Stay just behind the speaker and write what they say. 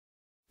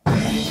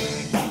Hey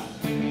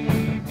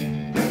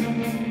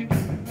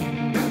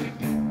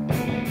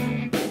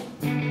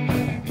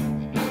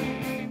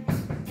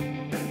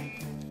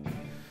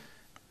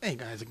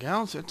guys and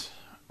gals, it's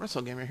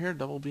WrestleGamer here,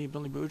 Double B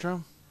Billy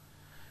Boudreaux,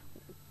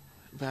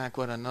 back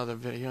with another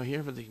video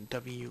here for the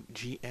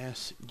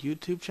WGS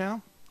YouTube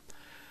channel.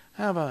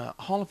 I have a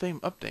Hall of Fame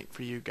update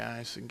for you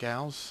guys and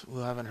gals who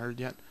haven't heard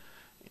yet.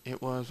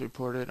 It was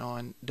reported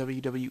on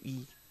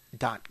WWE.com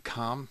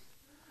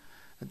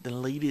that the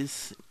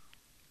latest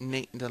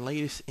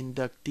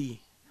inductee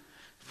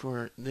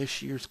for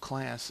this year's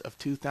class of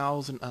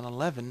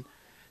 2011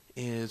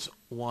 is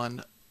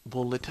one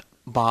Bullet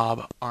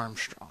Bob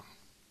Armstrong.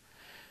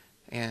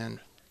 And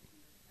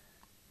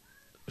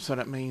so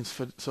that means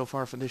so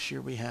far for this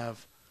year we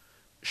have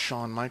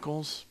Shawn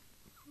Michaels,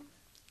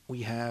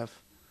 we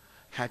have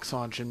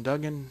Hacksaw Jim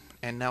Duggan,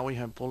 and now we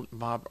have Bullet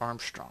Bob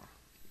Armstrong.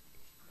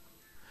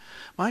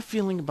 My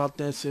feeling about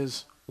this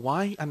is,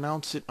 why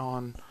announce it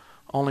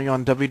only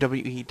on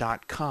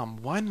WWE.com?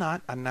 Why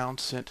not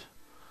announce it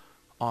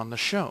on the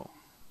show,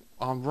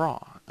 on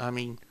Raw? I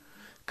mean,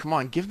 come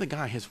on, give the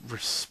guy his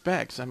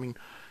respects. I mean,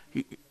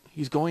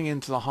 he's going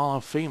into the Hall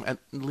of Fame.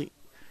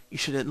 You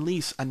should at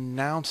least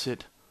announce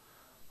it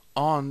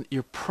on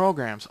your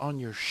programs, on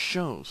your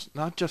shows,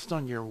 not just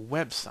on your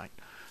website.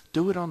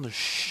 Do it on the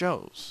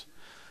shows.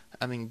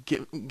 I mean,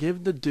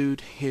 give the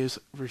dude his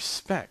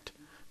respect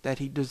that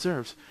he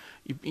deserves.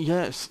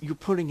 Yes, you're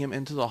putting him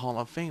into the Hall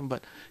of Fame,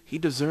 but he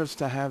deserves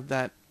to have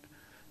the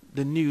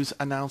news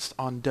announced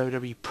on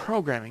WWE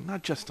programming,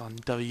 not just on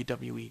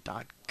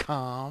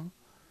WWE.com.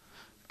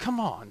 Come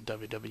on,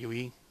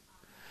 WWE.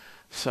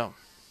 So,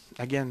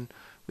 again,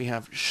 we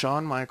have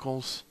Shawn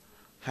Michaels,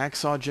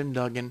 Hacksaw Jim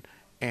Duggan,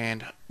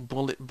 and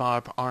Bullet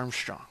Bob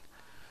Armstrong.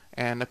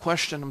 And the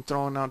question I'm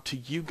throwing out to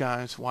you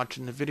guys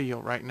watching the video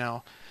right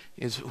now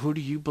is, who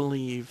do you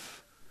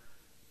believe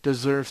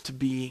deserves to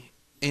be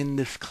in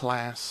this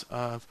class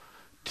of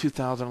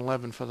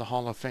 2011 for the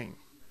Hall of Fame?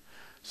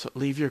 So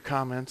leave your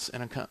comments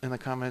in the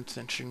comment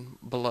section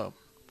below.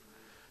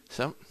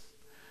 So,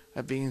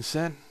 that being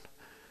said,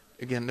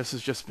 again, this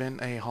has just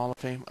been a Hall of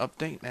Fame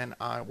update, and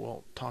I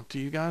will talk to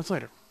you guys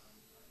later.